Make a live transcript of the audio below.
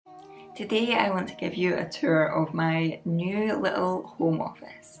Today I want to give you a tour of my new little home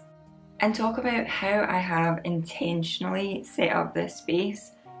office and talk about how I have intentionally set up this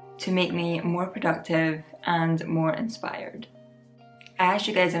space to make me more productive and more inspired. I asked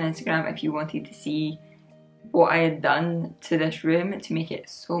you guys on Instagram if you wanted to see what I had done to this room to make it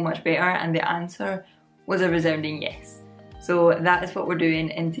so much better, and the answer was a resounding yes. So that is what we're doing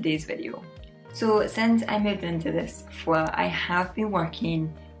in today's video. So since I moved into this flat, I have been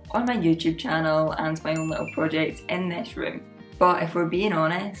working on my YouTube channel and my own little projects in this room. But if we're being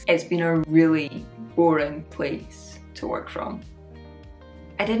honest, it's been a really boring place to work from.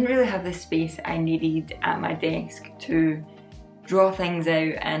 I didn't really have the space I needed at my desk to draw things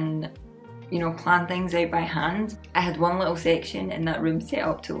out and, plan things out by hand. I had one little section in that room set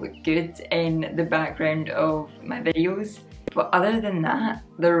up to look good in the background of my videos. But other than that,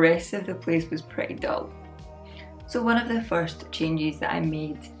 the rest of the place was pretty dull. So one of the first changes that I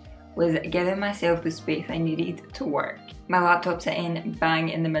made was giving myself the space I needed to work. My laptop sitting bang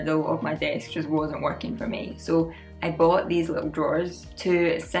in the middle of my desk just wasn't working for me. So I bought these little drawers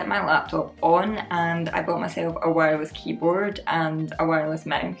to sit my laptop on, and I bought myself a wireless keyboard and a wireless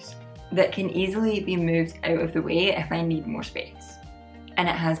mouse that can easily be moved out of the way if I need more space. And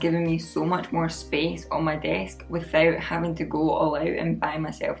it has given me so much more space on my desk without having to go all out and buy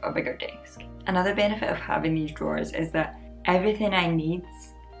myself a bigger desk. Another benefit of having these drawers is that everything I need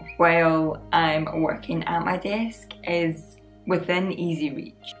while I'm working at my desk is within easy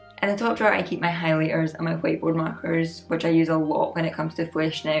reach. In the top drawer I keep my highlighters and my whiteboard markers, which I use a lot when it comes to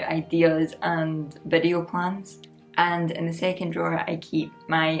fleshing out ideas and video plans. And in the second drawer I keep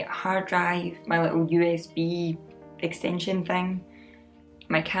my hard drive, my little USB extension thing,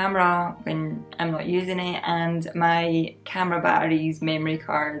 my camera when I'm not using it, and my camera batteries, memory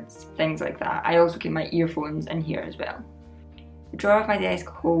cards, things like that. I also keep my earphones in here as well. The drawer of my desk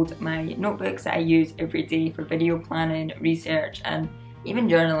holds my notebooks that I use every day for video planning, research, and even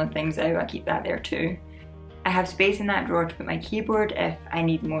journaling things out. I keep that there too. I have space in that drawer to put my keyboard if I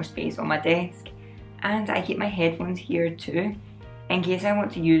need more space on my desk, and I keep my headphones here too in case I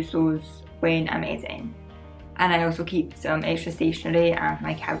want to use those when I'm editing. And I also keep some extra stationery and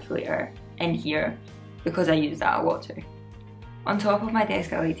my calculator in here because I use that a lot too. On top of my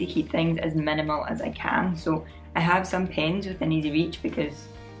desk I like to keep things as minimal as I can, so I have some pens within easy reach because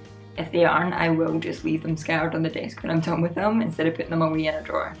if they aren't, I will just leave them scattered on the desk when I'm done with them instead of putting them away in a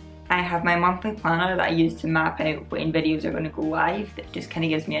drawer. I have my monthly planner that I use to map out when videos are going to go live. That just kind of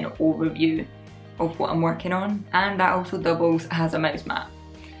gives me an overview of what I'm working on, and that also doubles as a mouse map.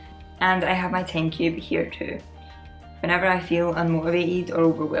 And I have my 10 cube here too. Whenever I feel unmotivated or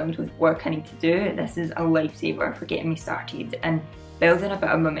overwhelmed with work I need to do, this is a lifesaver for getting me started and building a bit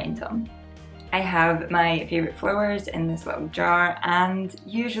of momentum. I have my favourite flowers in this little jar, and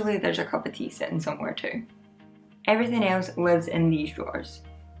usually there's a cup of tea sitting somewhere too. Everything else lives in these drawers.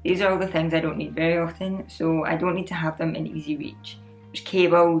 These are all the things I don't need very often, so I don't need to have them in easy reach. There's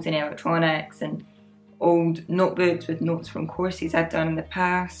cables and electronics and old notebooks with notes from courses I've done in the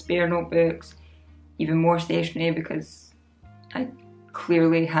past, spare notebooks, even more stationery because I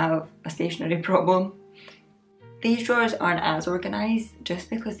clearly have a stationery problem. These drawers aren't as organised just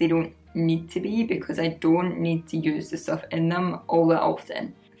because they don't need to be, because I don't need to use the stuff in them all that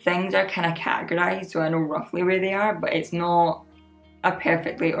often. Things are kind of categorised so I know roughly where they are, but it's not a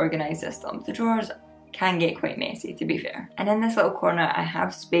perfectly organised system. The drawers can get quite messy, to be fair. And in this little corner I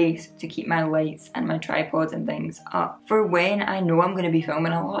have space to keep my lights and my tripods and things up. For when I know I'm going to be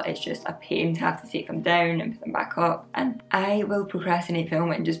filming a lot, it's just a pain to have to take them down and put them back up, and I will procrastinate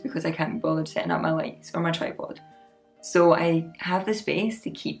filming just because I can't be bothered setting up my lights or my tripod. So I have the space to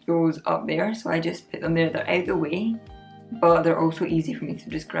keep those up there, so I just put them there. They're out the way, but they're also easy for me to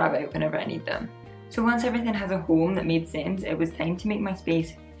just grab out whenever I need them. So once everything has a home that made sense, it was time to make my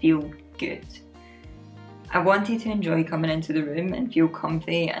space feel good. I wanted to enjoy coming into the room and feel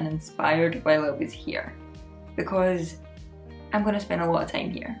comfy and inspired while I was here, because I'm going to spend a lot of time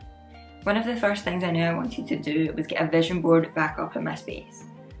here. One of the first things I knew I wanted to do was get a vision board back up in my space.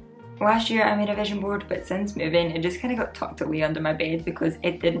 Last year I made a vision board, but since moving it just kind of got tucked away under my bed because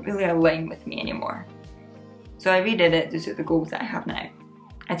it didn't really align with me anymore. So I redid it to suit the goals that I have now.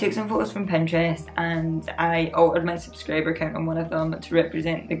 I took some photos from Pinterest and I altered my subscriber count on one of them to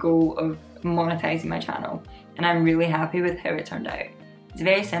represent the goal of monetising my channel, and I'm really happy with how it turned out. It's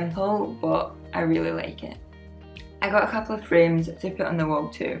very simple, but I really like it. I got a couple of frames to put on the wall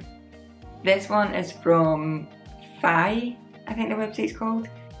too. This one is from Fi, I think the website's called,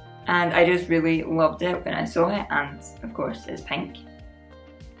 and I just really loved it when I saw it, and of course it's pink.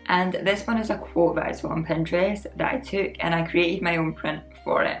 And this one is a quote that I saw on Pinterest that I took and I created my own print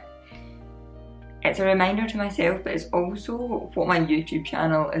for it. It's a reminder to myself, but it's also what my YouTube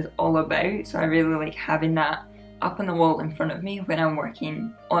channel is all about, so I really like having that up on the wall in front of me when I'm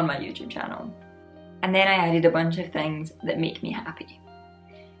working on my YouTube channel. And then I added a bunch of things that make me happy,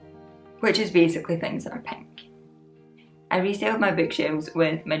 which is basically things that are pink. I resettled my bookshelves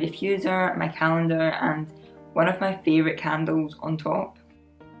with my diffuser, my calendar, and one of my favourite candles on top.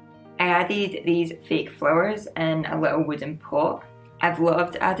 I added these fake flowers in a little wooden pot. I've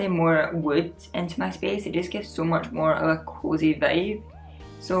loved adding more wood into my space. It just gives so much more of a cosy vibe.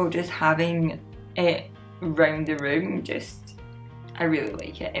 So just having it around the room, I really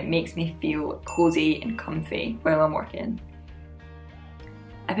like it. It makes me feel cosy and comfy while I'm working.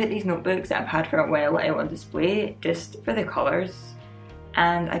 I put these notebooks that I've had for a while out on display just for the colours,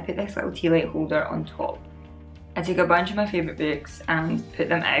 and I put this little tea light holder on top. I took a bunch of my favourite books and put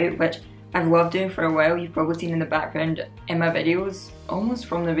them out, which I've loved doing for a while. You've probably seen in the background in my videos, almost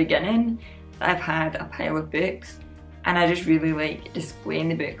from the beginning, that I've had a pile of books, and I just really like displaying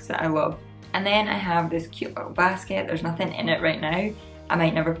the books that I love. And then I have this cute little basket. There's nothing in it right now. I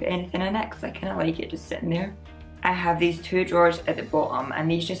might never put anything in it because I kind of like it just sitting there. I have these two drawers at the bottom, and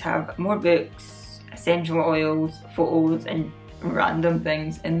these just have more books, essential oils, photos, and random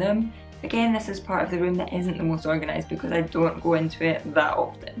things in them. Again, this is part of the room that isn't the most organised because I don't go into it that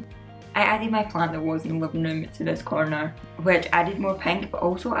often. I added my plant that was in the living room to this corner, which added more pink but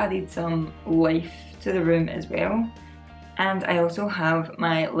also added some life to the room as well. And I also have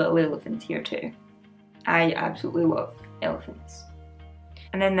my little elephant here too. I absolutely love elephants.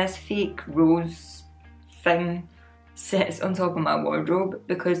 And then this fake rose thing sits on top of my wardrobe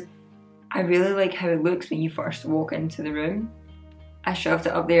because I really like how it looks when you first walk into the room. I shoved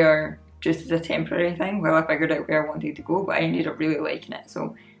it up there just as a temporary thing while I figured out where I wanted to go, but I ended up really liking it,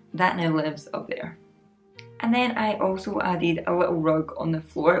 so that now lives up there. And then I also added a little rug on the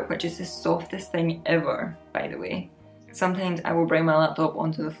floor, which is the softest thing ever, by the way. Sometimes I will bring my laptop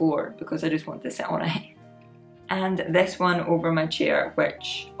onto the floor because I just want to sit on it. And this one over my chair,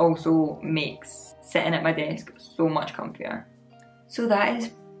 which also makes sitting at my desk so much comfier. So that is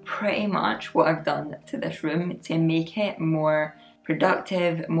pretty much what I've done to this room to make it more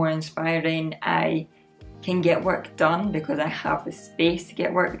productive, more inspiring. I can get work done because I have the space to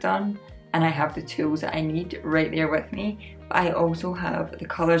get work done and I have the tools that I need right there with me. But I also have the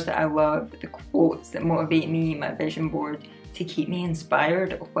colours that I love, the quotes that motivate me, my vision board to keep me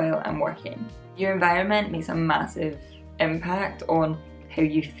inspired while I'm working. Your environment makes a massive impact on how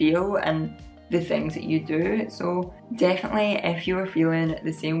you feel and the things that you do. So definitely if you were feeling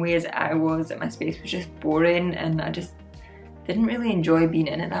the same way as I was, that my space was just boring and I just didn't really enjoy being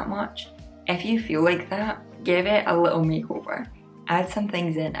in it that much, if you feel like that, give it a little makeover. Add some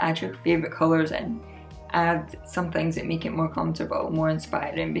things in, add your favourite colours in, add some things that make it more comfortable, more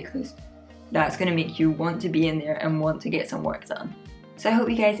inspiring, because that's going to make you want to be in there and want to get some work done. So I hope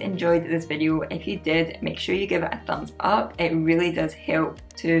you guys enjoyed this video. If you did, make sure you give it a thumbs up. It really does help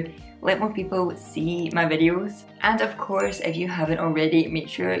to let more people see my videos. And of course, if you haven't already, make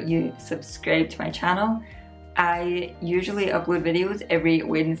sure you subscribe to my channel. I usually upload videos every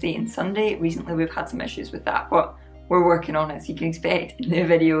Wednesday and Sunday. Recently we've had some issues with that, but we're working on it, so you can expect new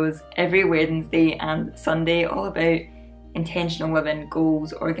videos every Wednesday and Sunday, all about intentional living,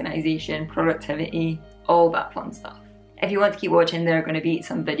 goals, organisation, productivity, all that fun stuff. If you want to keep watching, there are going to be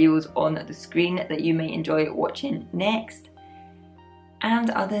some videos on the screen that you may enjoy watching next. And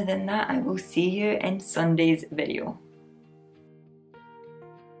other than that, I will see you in Sunday's video.